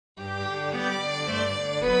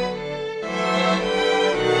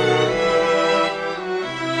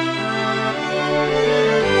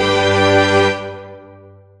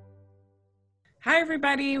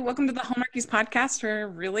everybody. Welcome to the Hallmarkies podcast. We're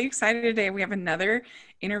really excited today. We have another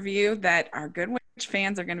interview that our Good Witch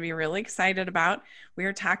fans are going to be really excited about. We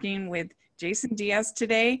are talking with Jason Diaz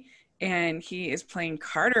today, and he is playing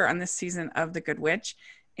Carter on this season of The Good Witch.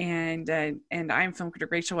 And I'm film critic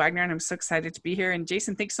Rachel Wagner, and I'm so excited to be here. And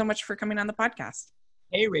Jason, thanks so much for coming on the podcast.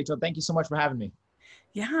 Hey, Rachel. Thank you so much for having me.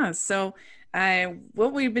 Yeah, so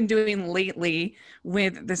what we've been doing lately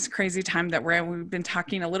with this crazy time that we've been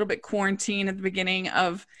talking a little bit quarantine at the beginning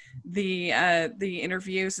of the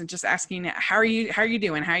interviews and just asking how are you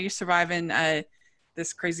doing? How are you surviving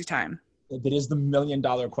this crazy time? That is the $1 million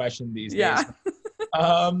question these days. Yeah.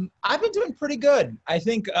 I've been doing pretty good. I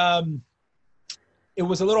think it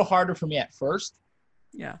was a little harder for me at first.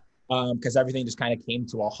 Yeah. Because everything just kind of came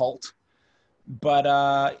to a halt.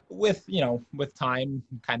 But with time,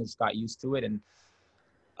 kind of just got used to it, and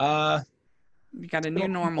you got a new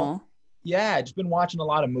normal. Yeah, I've just been watching a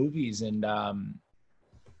lot of movies and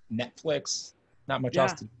Netflix. Not much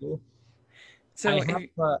else to do. So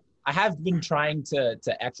I have been trying to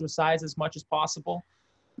exercise as much as possible,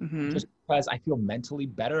 just because I feel mentally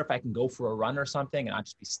better if I can go for a run or something and not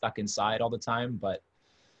just be stuck inside all the time. But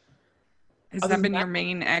has that been your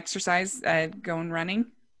main exercise? Going running?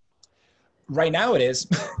 Right now it is.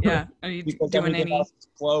 Yeah. Are you doing any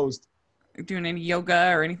closed? Doing any yoga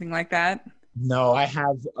or anything like that? No, I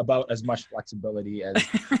have about as much flexibility as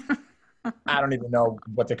I don't even know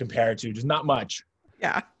what to compare it to. Just not much.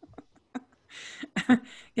 Yeah.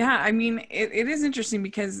 Yeah. I mean, it is interesting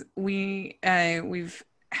because we've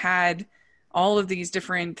had all of these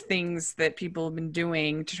different things that people have been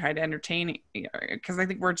doing to try to entertain, because I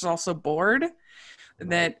think we're just also bored.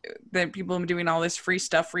 That people are doing all this free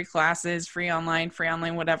stuff, free classes, free online,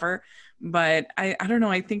 whatever. But I don't know.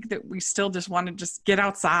 I think that we still just want to just get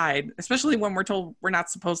outside, especially when we're told we're not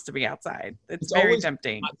supposed to be outside. It's very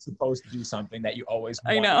tempting. Not supposed to do something that you always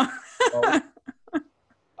want. I know.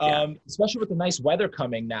 Yeah. Especially with the nice weather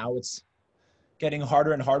coming now, it's getting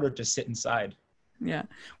harder and harder to sit inside. Yeah.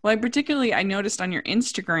 Well, I noticed on your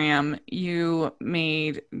Instagram, you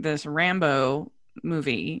made this Rambo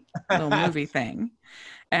little movie thing,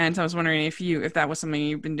 and so I was wondering if that was something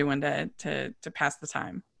you've been doing to pass the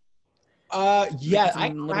time. Yeah, I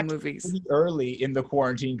little movies pretty early in the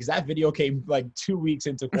quarantine because that video came like 2 weeks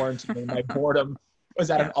into quarantine and my boredom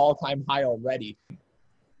was at an all-time high already.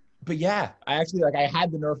 But yeah, I actually I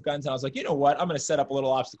had the Nerf guns and I was like, you know what, I'm gonna set up a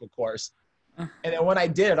little obstacle course. And then when I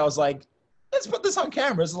did, I was like, let's put this on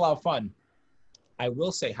camera. It's a lot of fun. I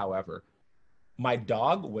will say, however, my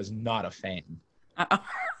dog was not a fan.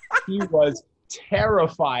 He was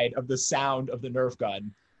terrified of the sound of the Nerf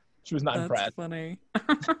gun. She was not impressed. That's funny.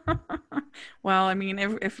 Well, I mean,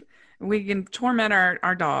 if we can torment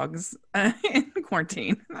our dogs in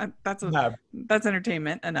quarantine, that's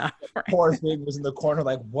entertainment enough. Right? Poor thing was in the corner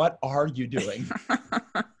like, what are you doing?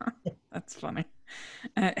 That's funny.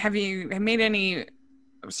 Have you made any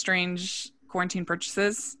strange quarantine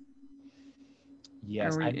purchases?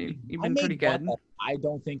 Yes, you've been pretty good. I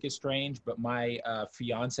don't think is strange, but my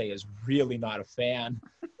fiance is really not a fan.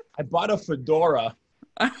 I bought a fedora,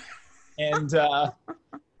 and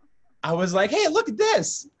I was like, "Hey, look at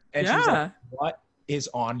this!" And she's like, "What is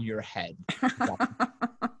on your head?"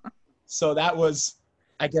 So that was,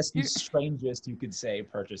 I guess, the strangest you could say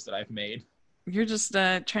purchase that I've made. You're just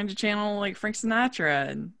trying to channel like Frank Sinatra,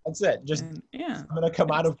 and that's it. I'm gonna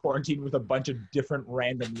come out of quarantine with a bunch of different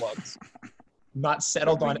random looks. Not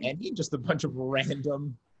settled on any, just a bunch of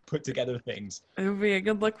random put together things. It would be a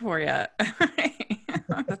good look for you.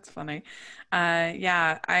 That's funny.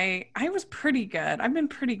 Yeah, I was pretty good. I've been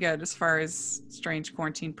pretty good as far as strange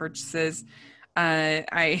quarantine purchases.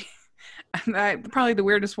 I probably the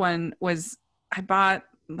weirdest one was I bought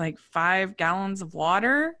like 5 gallons of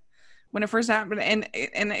water when it first happened, and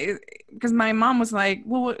because my mom was like,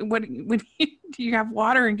 well, what do you have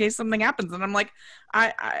water in case something happens? And I'm like,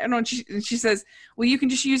 I don't know. She says, well, you can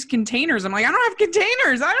just use containers. I'm like, I don't have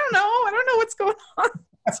containers. I don't know what's going on.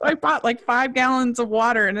 So I bought like 5 gallons of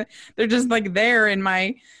water, and they're just like there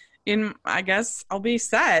I guess I'll be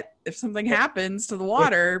set if something happens to the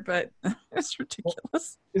water, but it's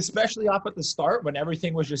ridiculous. Especially up at the start when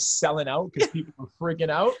everything was just selling out because people were freaking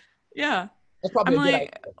out. Yeah. That's probably a good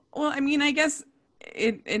idea. Well, I mean, I guess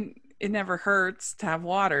it never hurts to have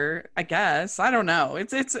water, I guess. I don't know.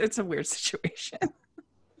 It's a weird situation.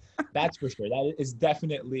 That's for sure. That is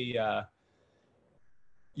definitely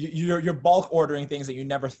you're bulk ordering things that you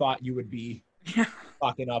never thought you would be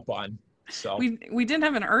stocking up on. So we did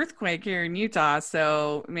have an earthquake here in Utah,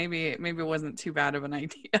 so maybe it wasn't too bad of an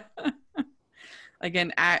idea.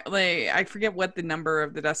 Again, I forget what the number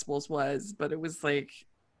of the decibels was, but it was like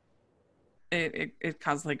it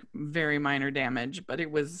caused like very minor damage, but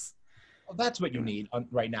it was. Well, that's what you need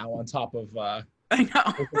right now on top of I know.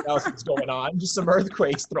 everything else that's going on. Just some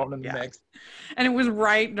earthquakes thrown in the Yeah. mix. And it was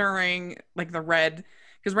right during like the red,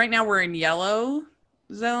 because right now we're in yellow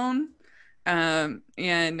zone, and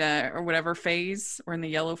or whatever phase. We're in the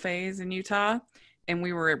yellow phase in Utah, and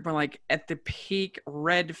we're like at the peak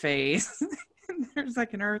red phase. And there's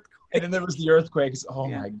like an earthquake. And then there was the earthquakes. Oh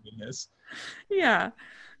Yeah. my goodness. Yeah.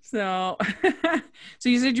 So, so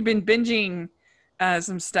you said you've been binging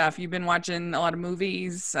some stuff. You've been watching a lot of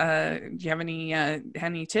movies. Do you have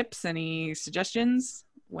any tips, any suggestions?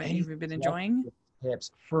 What you've been enjoying?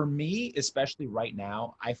 Tips for me, especially right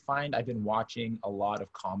now, I find I've been watching a lot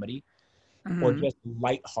of comedy or just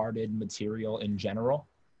lighthearted material in general,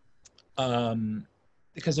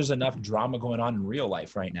 because there's enough drama going on in real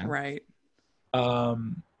life right now. Right.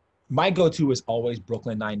 My go-to is always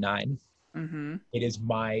Brooklyn Nine-Nine. Mm-hmm. It is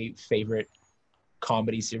my favorite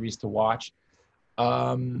comedy series to watch.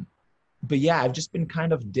 But yeah, I've just been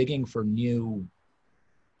kind of digging for new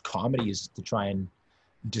comedies to try and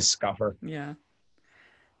discover. Yeah.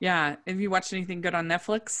 Yeah. Have you watched anything good on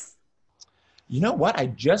Netflix? You know what? I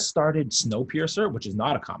just started Snowpiercer, which is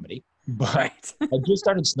not a comedy, but Right. I just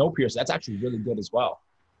started Snowpiercer. That's actually really good as well.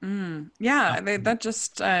 Yeah. That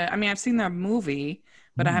just. I mean, I've seen the movie,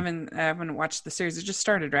 but I Mm. haven't watched the series. It just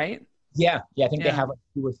started, right? Yeah. I think they Yeah. have like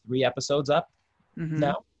 2 or 3 episodes up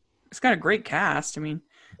now. It's got a great cast. I mean,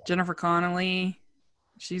 Jennifer Connelly,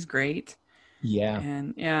 she's great. Yeah.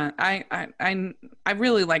 And yeah, I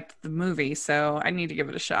really liked the movie, so I need to give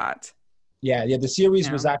it a shot. Yeah. The series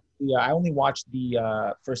Yeah. was actually, I only watched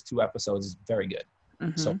the first 2 episodes. It's very good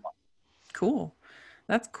so far. Cool.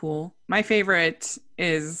 That's cool. My favorite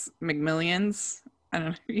is McMillions. I don't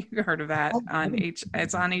know if you've heard of that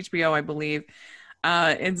it's on HBO, I believe.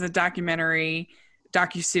 It's a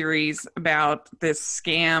docuseries about this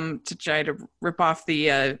scam to try to rip off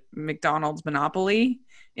the McDonald's monopoly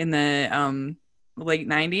in the late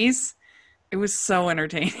 90s. It was so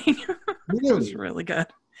entertaining. Really? It was really good.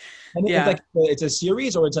 And Yeah. it's a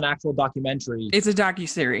series or it's an actual documentary? It's a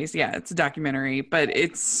docuseries. Yeah, it's a documentary, but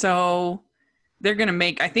it's so they're gonna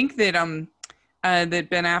make. I think that that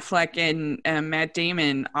Ben Affleck and Matt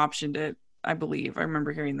Damon optioned it. I believe I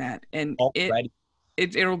remember hearing that, and Already.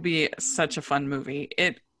 it'll be such a fun movie.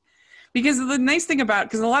 Because the nice thing about,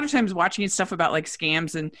 because a lot of times watching stuff about like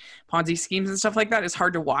scams and Ponzi schemes and stuff like that is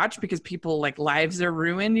hard to watch because people like lives are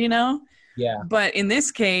ruined, you know. Yeah. But in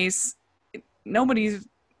this case,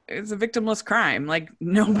 it's a victimless crime. Like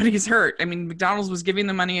nobody's hurt. I mean, McDonald's was giving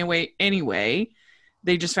the money away anyway.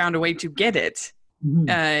 They just found a way to get it,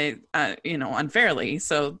 unfairly.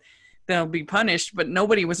 So they'll be punished, but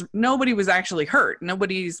nobody was actually hurt.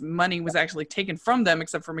 Nobody's money was actually taken from them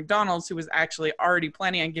except for McDonald's, who was actually already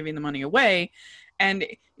planning on giving the money away. And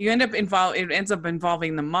it ends up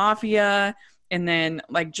involving the mafia, and then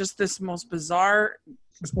like just this most bizarre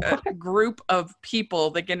group of people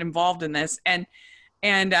that get involved in this. And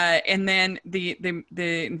then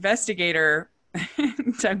the investigator,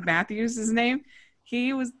 Doug Matthews, his name,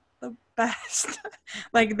 he was the best.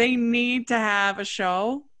 Like they need to have a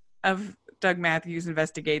show of Doug Matthews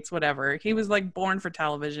investigates whatever. He was like born for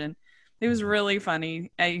television. He was really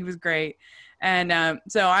funny. He was great. And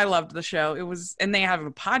so I loved the show. And they have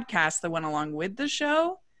a podcast that went along with the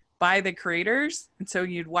show by the creators. And so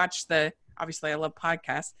you'd watch obviously I love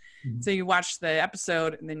podcasts. Mm-hmm. So you watch the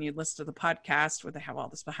episode and then you'd listen to the podcast where they have all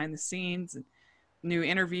this behind the scenes and new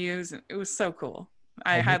interviews. And it was so cool.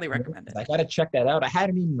 I highly recommend it. I got to check that out. I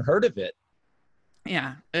hadn't even heard of it.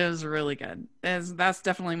 Yeah, it was really good. That's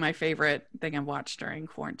definitely my favorite thing I've watched during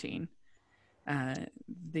quarantine. It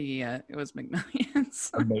was McMillions.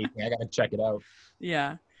 Amazing. I got to check it out.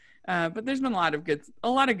 Yeah. But there's been a lot of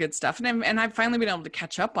good stuff. And I've finally been able to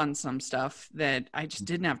catch up on some stuff that I just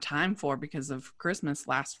didn't have time for because of Christmas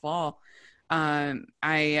last fall.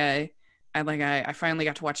 I finally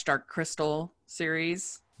got to watch Dark Crystal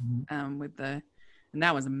series, and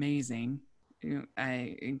that was amazing.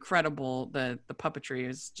 Incredible. The puppetry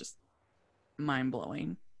is just mind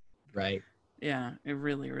blowing. Right. Yeah, it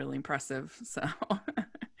really, really impressive. So,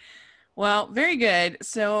 well, very good.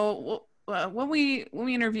 So when we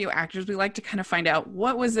interview actors, we like to kind of find out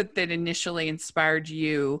what was it that initially inspired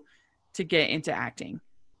you to get into acting?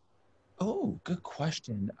 Oh, good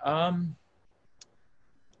question. Well,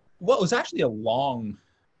 it was actually a long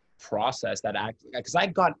process because I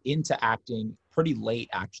got into acting pretty late.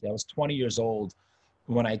 Actually, I was 20 years old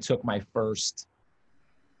when I took my first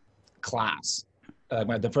class.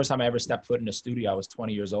 The first time I ever stepped foot in a studio, I was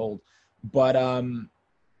 20 years old. But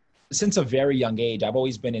since a very young age, I've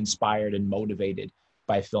always been inspired and motivated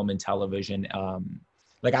by film and television.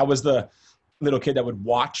 Like I was the little kid that would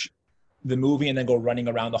watch the movie and then go running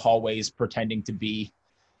around the hallways pretending to be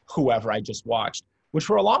whoever I just watched, which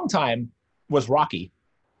for a long time was Rocky.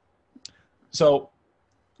 So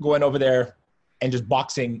going over there and just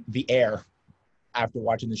boxing the air after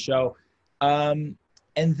watching the show.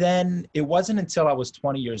 And then it wasn't until I was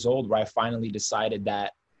 20 years old where I finally decided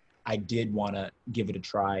that I did want to give it a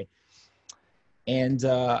try. And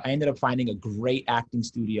I ended up finding a great acting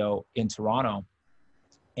studio in Toronto.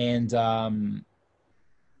 And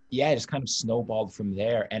yeah, it just kind of snowballed from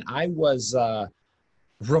there. And I was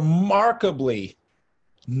remarkably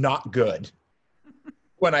not good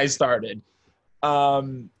when I started.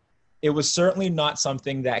 It was certainly not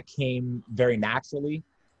something that came very naturally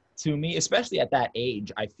to me, especially at that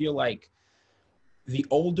age. I feel like the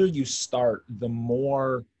older you start, the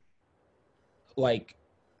more like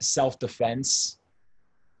self-defense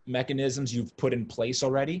mechanisms you've put in place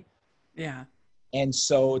already. Yeah. And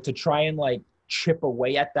so to try and like chip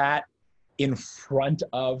away at that in front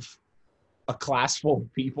of a class full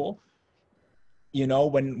of people, you know,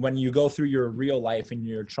 when you go through your real life and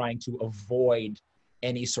you're trying to avoid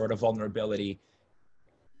any sort of vulnerability,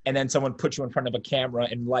 and then someone puts you in front of a camera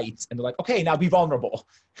and lights and they're like, okay, now be vulnerable.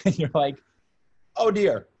 And you're like, oh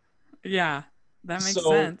dear. Yeah, that makes So,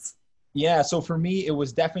 sense. yeah. So for me, it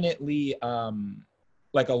was definitely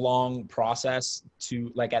like a long process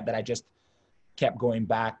to like that I just kept going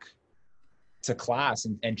back to class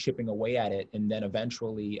and chipping away at it. And then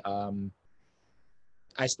eventually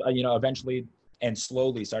eventually and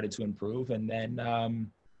slowly started to improve. And then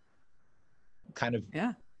kind of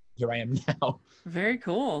Yeah. here I am now. Very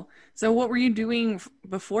cool. So what were you doing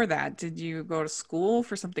before that? Did you go to school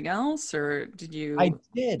for something else or did I you?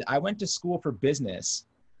 did. I went to school for business.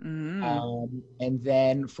 Mm, And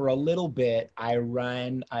then for a little bit, I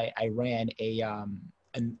ran a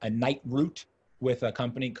night route with a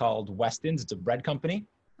company called Weston's. It's a bread company,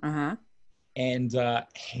 uh-huh. and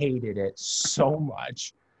hated it so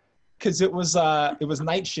much because it was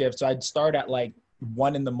night shift. So I'd start at like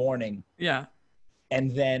 1 a.m, Yeah. and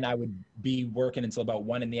then I would be working until about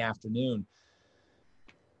 1 p.m.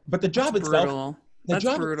 But the That's job itself, brutal. That's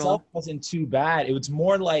brutal. wasn't too bad. It was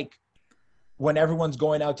more like when everyone's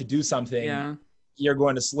going out to do something, Yeah. you're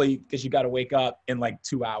going to sleep because you got to wake up in like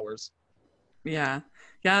 2 hours. Yeah.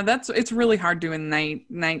 Yeah, it's really hard doing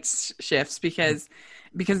shifts because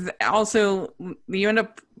also you end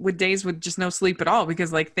up with days with just no sleep at all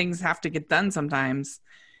because like things have to get done sometimes.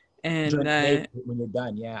 And During the day when you're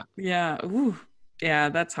done. Yeah. yeah, ooh, yeah,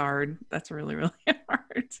 that's hard. That's really, really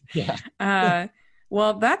hard. Yeah. Uh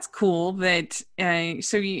well, that's cool that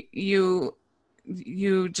so you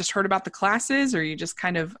just heard about the classes or you just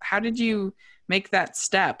kind of how did you make that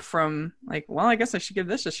step from like, well, I guess I should give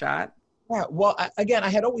this a shot. Yeah. Well, again, I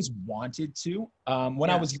had always wanted to. When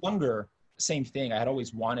I Yeah. was younger, same thing. I had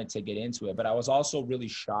always wanted to get into it, but I was also really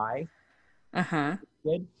shy. Uh-huh.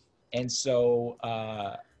 And so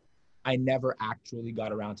I never actually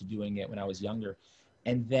got around to doing it when I was younger.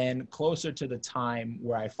 And then closer to the time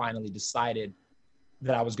where I finally decided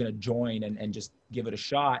that I was going to join and just give it a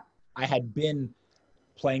shot, I had been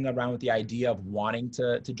playing around with the idea of wanting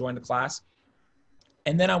to join the class.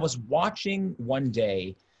 And then I was watching one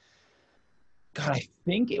day, God, I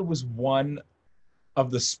think it was one of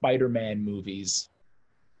the Spider-Man movies.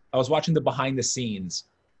 I was watching the behind the scenes,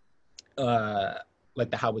 like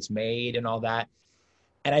the how it's made and all that.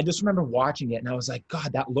 And I just remember watching it and I was like,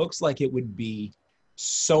 God, that looks like it would be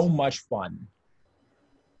so much fun,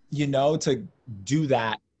 you know, to do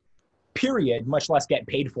that, period, much less get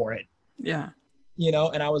paid for it, Yeah. you know?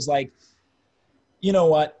 And I was like, you know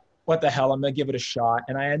what the hell, I'm going to give it a shot.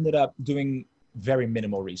 And I ended up doing very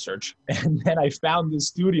minimal research. And then I found this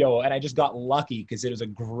studio and I just got lucky because it was a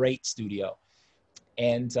great studio.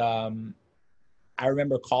 And I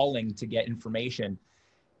remember calling to get information.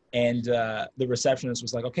 And the receptionist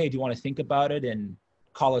was like, okay, do you want to think about it and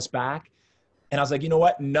call us back? And I was like, you know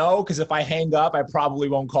what? No, because if I hang up, I probably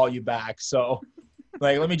won't call you back. So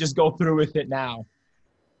like, let me just go through with it now.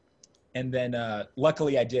 And then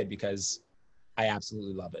luckily I did because I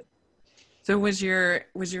absolutely love it. So was your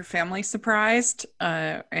family surprised?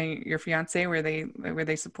 And your fiance, were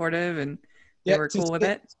they supportive and they Yeah, were cool with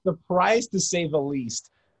it? surprised to say the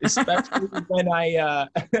least, especially when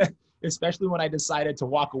especially when I decided to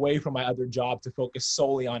walk away from my other job to focus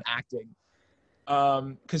solely on acting.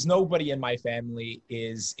 Because nobody in my family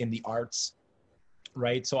is in the arts,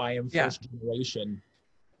 right? So I am Yeah. first generation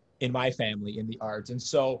in my family in the arts. And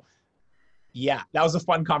so, yeah, that was a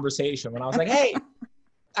fun conversation when I was like, hey,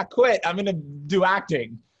 I quit. I'm going to do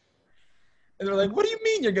acting. And they're like, what do you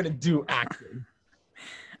mean you're going to do acting?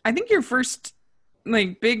 I think your first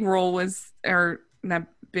like big role was, or not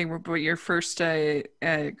big role, but your first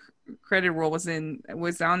credit role was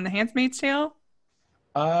on The Handmaid's Tale.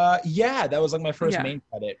 Yeah, that was like my first Yeah. main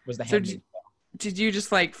credit was The So Handmaid's Tale. did you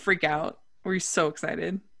just like freak out? Were you so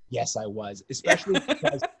excited? Yes, I was, Yeah. especially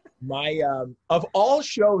because my of all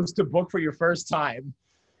shows to book for your first time,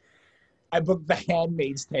 I booked The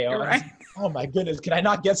Handmaid's Tale, and I was Right. like, oh my goodness, can I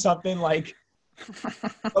not get something like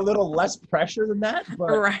a little less pressure than that?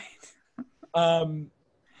 Right. Um,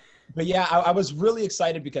 but yeah, I was really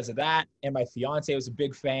excited because of that, and my fiance was a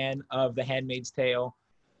big fan of The Handmaid's Tale.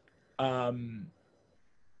 Um,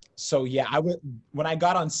 so yeah, I would when I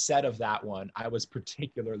got on set of that one, I was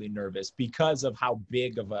particularly nervous because of how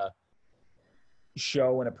big of a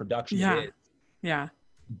show and a production it Yeah. is. Yeah.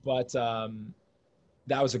 But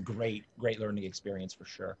that was a great learning experience for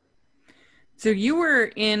sure. So you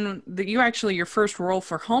were in the you actually your first role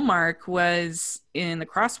for Hallmark was in the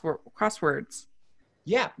crosswords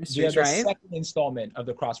Yeah, mysteries, the right? second installment of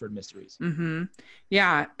the Crossword Mysteries. Mm-hmm.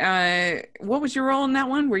 Yeah. What was your role in that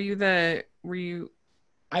one? Were you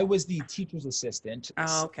I was the teacher's assistant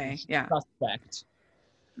Oh, okay. Yeah. suspect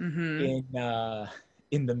Mm-hmm.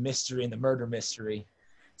 in the mystery, in the murder mystery.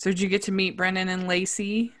 So did you get to meet Brennan and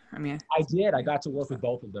Lacey? I mean, I did. I got to work so, with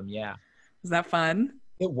both of them. Yeah, was that fun?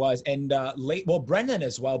 it was. And well, Brendan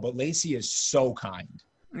as well, but Lacey is so kind.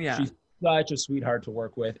 Yeah. She's such a sweetheart to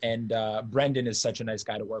work with, and Brendan is such a nice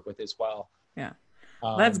guy to work with as well. Yeah.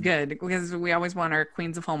 That's Um, good because we always want our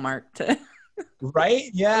queens of Hallmark to right?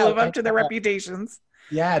 Yeah, live up to their reputations.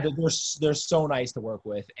 yeah. They're so nice to work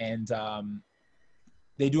with, and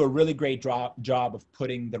they do a really great job of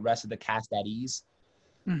putting the rest of the cast at ease.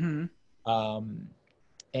 Mm-hmm. Um,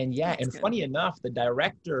 and yeah, That's and good. funny enough, the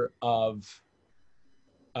director of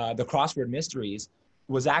the Crossword Mysteries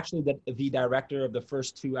was actually the director of the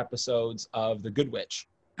first two episodes of The Good Witch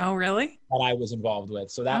Oh, really? that I was involved with.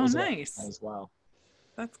 So that Oh, was a lot of fun nice. as well.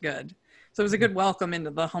 That's good. So it was a good welcome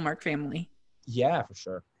into the Hallmark family. Yeah, for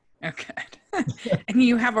sure. Okay. And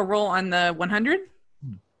you have a role on the 100?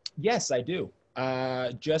 Yes, I do.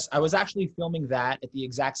 I was actually filming that at the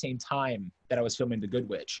exact same time that I was filming The Good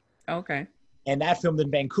Witch, Okay. and that filmed in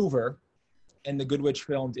Vancouver, and The Good Witch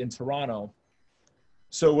filmed in Toronto.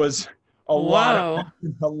 So it was Whoa.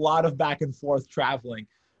 a lot of back and forth traveling,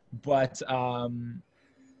 but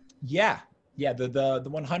yeah, the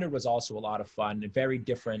 100 was also a lot of fun, very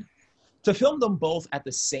different. To film them both at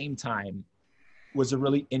the same time was a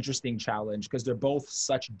really interesting challenge because they're both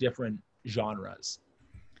such different genres,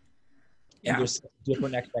 and Yeah. there's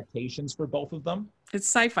different expectations for both of them. It's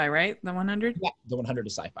sci-fi, right? The 100? Yeah, the 100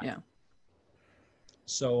 is sci-fi. Yeah.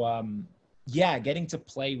 So yeah, getting to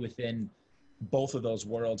play within both of those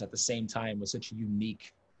worlds at the same time was such a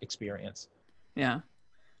unique experience. Yeah.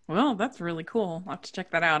 Well, that's really cool. I'll have to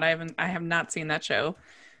check that out. I have not seen that show,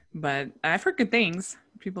 but I've heard good things.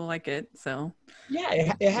 People like it, so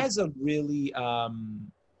Yeah, it has a really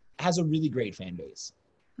great fan base,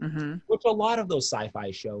 mm-hmm. which a lot of those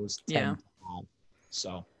sci-fi shows Yeah. tend to have.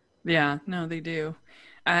 So Yeah, no, they do.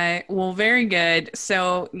 Well, very good.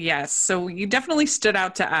 So yes, so you definitely stood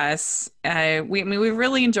out to us. I mean, we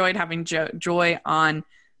really enjoyed having Joy on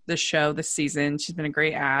the show this season. She's been a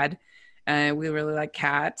great ad. We really like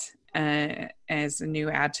Kat as a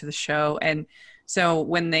new add to the show, and so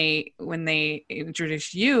when they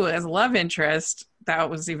introduced you as a love interest, that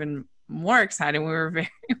was even more exciting. We were we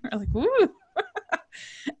were like, woo!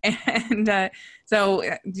 And so,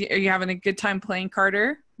 are you having a good time playing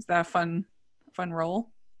Carter? Is that a fun role?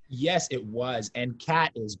 yes, it was, and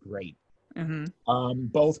Kat is great, Mm-hmm.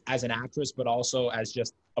 both as an actress but also as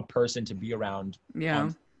just a person to be around. Yeah,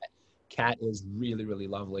 On Kat is really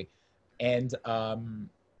lovely, and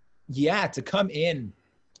yeah, to come in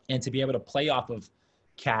and to be able to play off of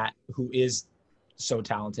Kat, who is so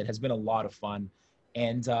talented, has been a lot of fun.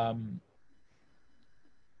 And a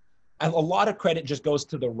lot of credit just goes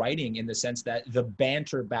to the writing in the sense that the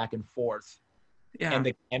banter back and forth yeah, and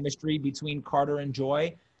the chemistry between Carter and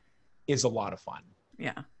Joy is a lot of fun.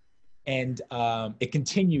 yeah, And it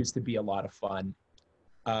continues to be a lot of fun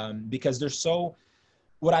because they're so.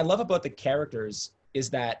 What I love about the characters is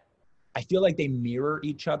that I feel like they mirror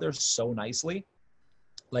each other so nicely.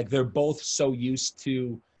 Like they're both so used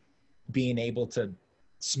to being able to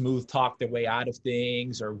smooth talk their way out of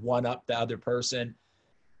things or one up the other person.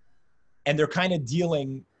 And they're kind of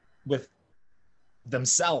dealing with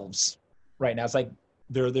themselves right now. It's like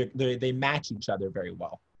they match each other very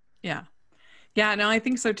well. yeah. Yeah, no, I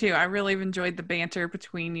think so too. I really have enjoyed the banter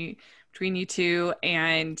between you two,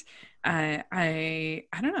 and I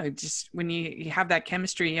don't know, just when you have that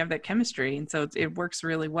chemistry, you have that chemistry, and so it works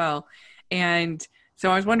really well. And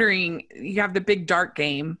So I was wondering, you have the big dart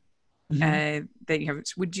game Mhm. that you have.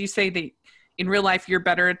 Would you say that in real life you're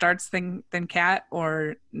better at darts than Kat,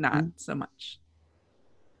 or not so much?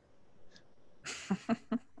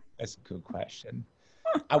 That's a good question.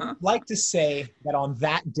 I would like to say that on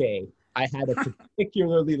that day, I had a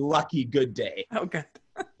particularly lucky good day. Oh, good.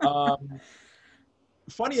 Um,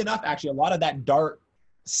 Funny enough, actually, a lot of that dart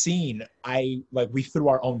scene, we threw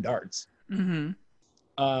our own darts. Mm-hmm.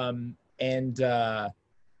 Um, and uh,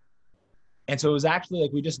 and so it was actually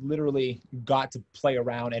like we just literally got to play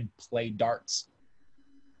around and play darts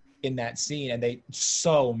in that scene, and they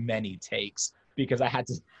so many takes because I had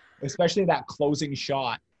to, especially that closing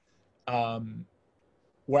shot, um,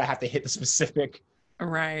 where I have to hit the specific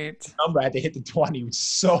Right. number. I had to hit the 20 with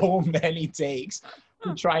so many takes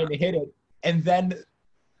to trying to hit it. And then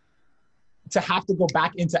to have to go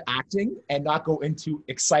back into acting and not go into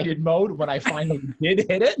excited mode when I finally did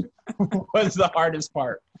hit it was the hardest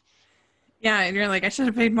part. Yeah, and you're like, I should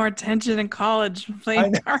have paid more attention in college I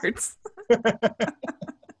playing know. darts.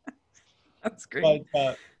 That's great.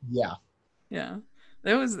 But yeah. Yeah.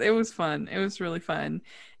 It was fun. It was really fun.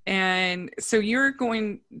 And so you're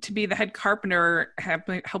going to be the head carpenter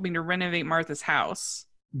helping to renovate Martha's house,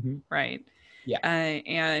 Mhm. right? Yeah.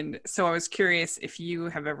 And so I was curious if you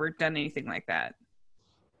have ever done anything like that.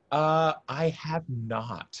 I have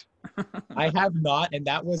not. I have not. And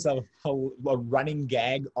that was a running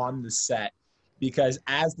gag on the set because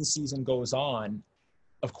as the season goes on,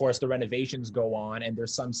 of course, the renovations go on, and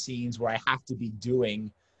there's some scenes where I have to be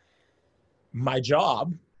doing my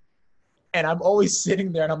job. And I'm always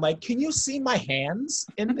sitting there and I'm like, can you see my hands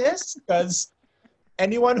in this? Because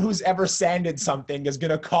anyone who's ever sanded something is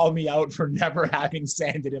going to call me out for never having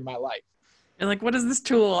sanded in my life. You're like, what is this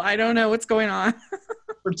tool? I don't know what's going on.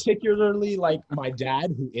 Particularly like my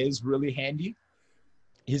dad, who is really handy.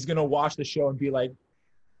 He's going to watch the show and be like,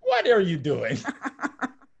 what are you doing?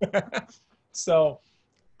 So,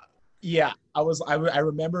 yeah, I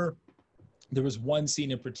remember there was one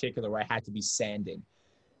scene in particular where I had to be sanding.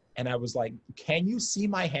 And I was like, can you see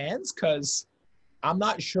my hands? Because I'm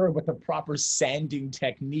not sure what the proper sanding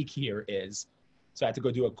technique here is. So I had to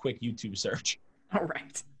go do a quick YouTube search. All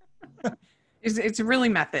right. It's really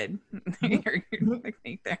method. Your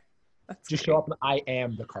technique there. That's Just great. show up and I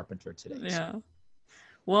am the carpenter today. So. Yeah.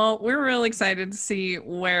 Well, we're really excited to see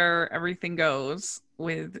where everything goes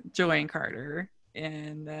with Joy and Carter,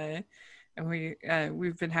 and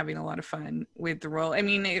we've been having a lot of fun with the role. I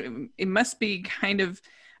mean, it must be kind of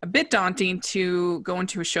a bit daunting to go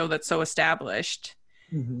into a show that's so established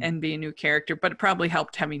Mm-hmm. and be a new character, but it probably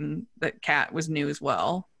helped having that Kat was new as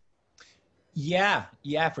well. Yeah,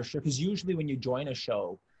 for sure. Because usually when you join a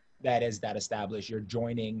show that is that established, you're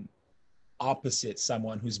joining opposite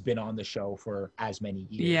someone who's been on the show for as many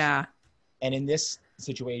years. Yeah. And in this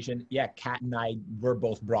situation, yeah, Kat and I were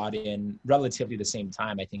both brought in relatively the same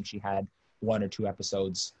time. I think she had 1 or 2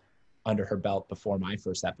 episodes under her belt before my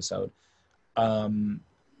first episode. Um,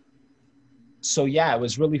 so yeah, it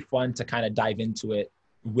was really fun to kind of dive into it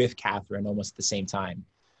with Catherine almost at the same time.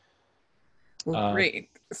 Well, Uh, great.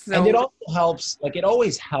 and it So, also helps, like it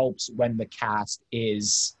always helps when the cast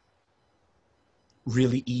is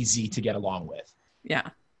really easy to get along with, yeah.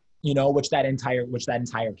 which that entire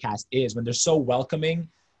cast is. When they're so welcoming,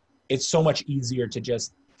 it's so much easier to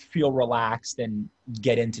just feel relaxed and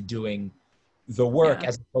get into doing the work Yeah.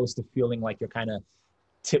 as opposed to feeling like you're kind of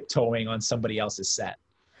tiptoeing on somebody else's set.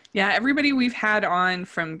 Yeah, everybody we've had on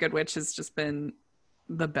from Good Witch has just been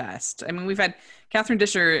the best. I mean, we've had Catherine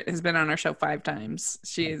Disher has been on our show 5 times.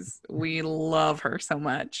 We love her so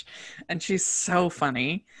much, and she's so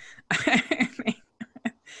funny.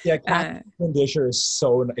 Yeah, uh, Catherine Disher is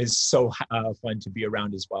so fun to be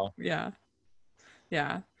around as well. yeah,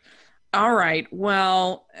 yeah. All right.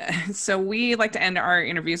 Well, so we like to end our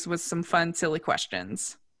interviews with some fun, silly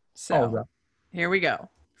questions. Oh, So right. here we go.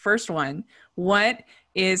 First one: what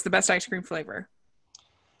is the best ice cream flavor?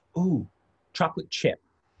 Ooh, chocolate chip.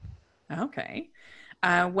 Okay.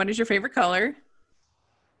 What is your favorite color?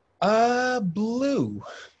 Blue.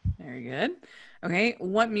 Very good. Okay.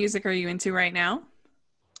 What music are you into right now?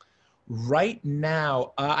 Right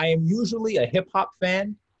now, I am usually a hip hop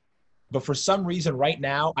fan, but for some reason, right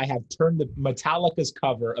now, I have turned the Metallica's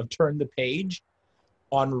cover of "Turn the Page"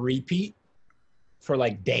 on repeat for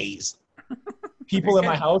like days. Very People in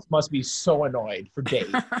my good. house must be so annoyed for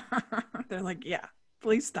days. They're like, yeah,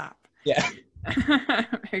 please stop. Yeah.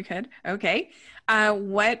 Very good. Okay.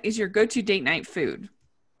 What is your go-to date night food?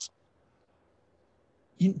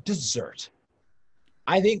 Dessert.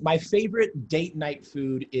 I think my favorite date night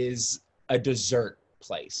food is a dessert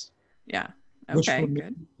place. Yeah. Which for Okay, me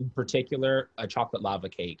good. in particular, a chocolate lava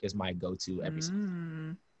cake is my go-to every single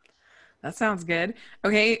Mm, that sounds good.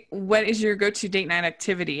 Okay, what is your go-to date night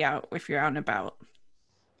activity out if you're out and about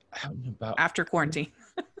time. About after quarantine?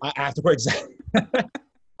 afterwards.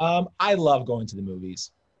 I love going to the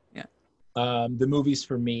movies. Yeah. The movies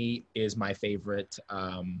for me is my favorite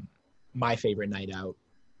night out.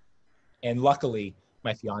 And luckily,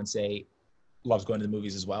 my fiance loves going to the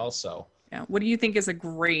movies as well. So, Yeah. What do you think is a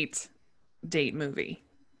great date movie?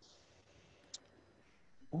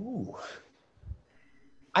 ooh,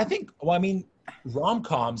 I think. Well, I mean,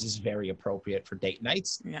 rom-coms is very appropriate for date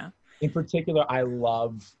nights. Yeah. In particular, I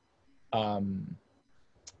love.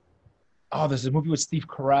 There's a movie with Steve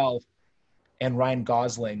Carell and Ryan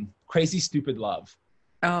Gosling, Crazy Stupid Love.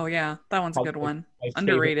 Oh yeah, that one's a Probably good one. my favorite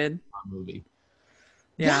Underrated. movie.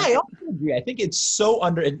 Yeah, Yeah. I also agree. I think it's so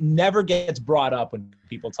under. It never gets brought up when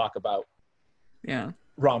people talk about Yeah.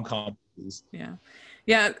 rom-com movies. Yeah.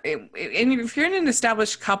 Yeah. And if you're in an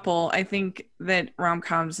established couple, I think that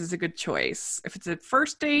rom-coms is a good choice. If it's a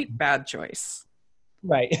first date, bad choice.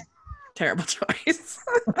 Right. Terrible choice.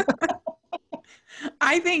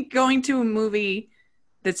 I think going to a movie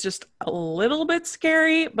that's just a little bit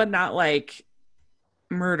scary, but not like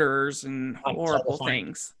murders and Like horrible terrifying.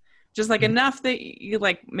 things. Just like enough that you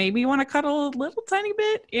like maybe want to cuddle a little tiny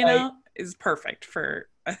bit, Right. is perfect for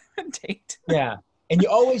a date. Yeah. And you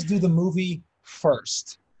always do the movie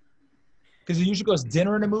first. Because it usually goes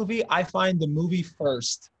dinner and a movie. I find the movie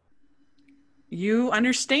first. You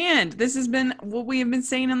understand. This has been what we have been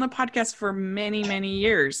saying on the podcast for many, many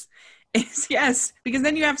years. Is yes, because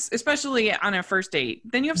then you have, especially on a first date,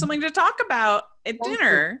 then you have something to talk about at Exactly.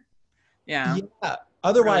 dinner. Yeah, Yeah.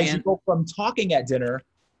 Otherwise, you brilliant. go from talking at dinner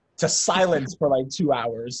to silence for like 2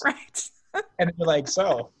 hours. Right. And you're like,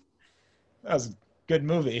 so, that was a good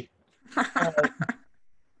movie. Uh,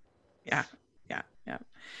 Yeah, yeah, yeah.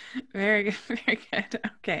 Very good, very good.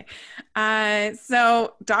 Okay.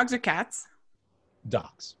 So dogs or cats?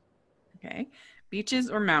 dogs. Okay. Beaches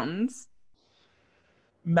or mountains?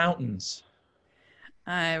 Mountains.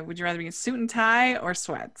 Would you rather be in suit and tie or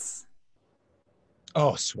sweats?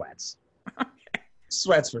 Oh, sweats.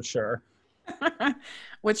 Sweats for sure.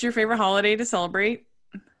 What's your favorite holiday to celebrate?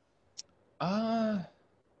 Uh,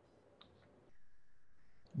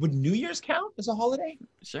 would New Year's count as a holiday?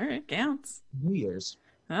 Sure, it counts. New Year's.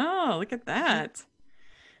 Oh, look at that.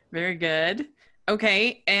 Very good.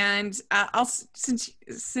 Okay, and I'll since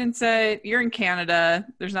you're in Canada,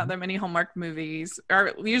 there's not that many Hallmark movies.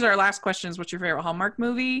 These are our last questions. What's your favorite Hallmark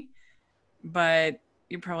movie? But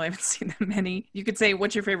you probably haven't seen that many. You could say,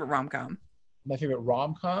 what's your favorite rom com? My favorite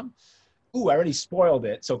rom-com. Ooh, I already spoiled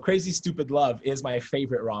it. So Crazy Stupid Love is my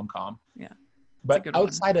favorite rom-com. Yeah, it's a But good one.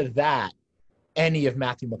 outside of that, any of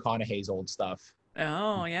Matthew McConaughey's old stuff.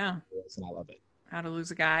 Oh yeah, And I love it. How to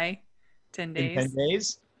Lose a Guy, 10 In 10 Days.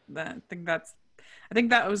 days I think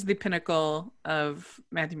that was the pinnacle of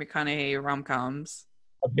Matthew McConaughey rom coms.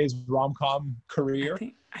 of his rom-com career.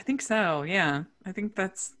 I think so. Yeah, I think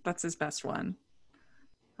that's his best one.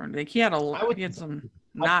 Like I would he had some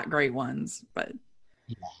I, not great ones, but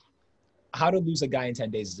yeah. How to Lose a Guy in 10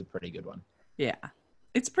 Days is a pretty good one. yeah,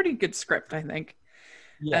 it's pretty good script, I think.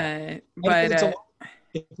 Yeah. But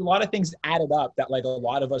It's a lot of things added up that like a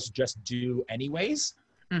lot of us just do anyways.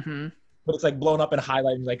 mm-hmm. But it's like blown up and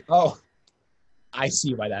highlighted like, oh, I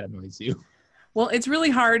see why that annoys you. Well, it's really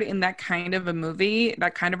hard in that kind of a movie,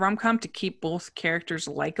 that kind of rom com, to keep both characters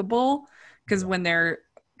likable, because Yeah. when they're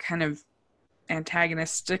kind of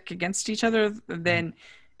antagonistic against each other, then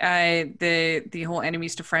the whole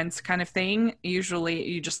enemies to friends kind of thing, usually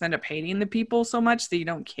you just end up hating the people so much that you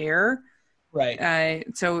don't care. Right.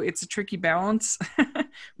 So it's a tricky balance,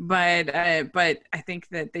 but I think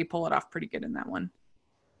that they pull it off pretty good in that one.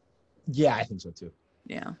 Yeah, I think so too.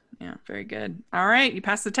 Yeah, yeah, very good. All right, you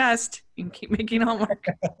passed the test. You can keep making homework.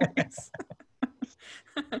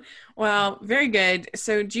 Well, very good.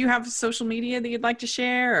 So, do you have social media that you'd like to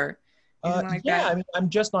share or anything like Yeah, that? I mean, I'm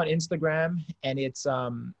just on Instagram and it's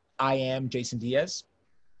I am Jason Diaz.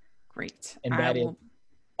 Great. And I that is will.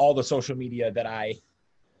 all the social media that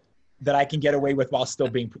I can get away with while still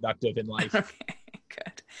being productive in life. Okay,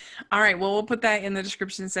 good. All right. Well, we'll put that in the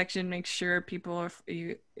description section. Make sure people,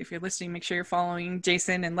 if you're listening, make sure you're following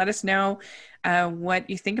Jason and let us know what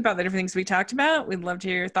you think about the different things we talked about. We'd love to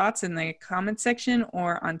hear your thoughts in the comment section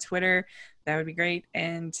or on Twitter. That would be great.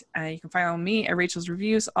 And you can follow me at Rachel's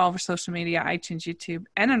Reviews, all over social media, iTunes, YouTube,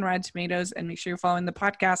 and on Rotten Tomatoes. And make sure you're following the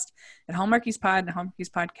podcast at Hallmarkies Pod and Hallmarkies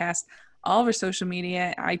Podcast, all over social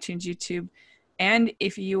media, iTunes, YouTube, And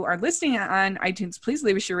if you are listening on iTunes, please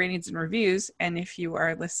leave us your ratings and reviews. And if you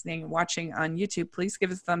are watching on YouTube, please give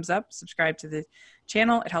us a thumbs up, subscribe to the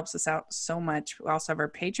channel. It helps us out so much. We also have our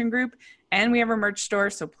Patreon group and we have our merch store.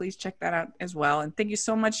 So please check that out as well. And thank you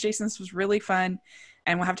so much, Jason. This was really fun.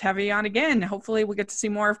 And we'll have to have you on again. Hopefully we'll get to see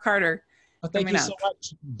more of Carter. Well, thank you so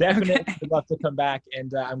much. Definitely would love to come back.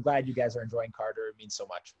 And I'm glad you guys are enjoying Carter. It means so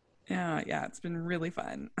much. Yeah, it's been really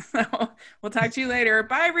fun. We'll talk to you later.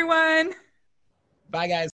 Bye, everyone. Bye,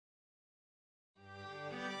 guys.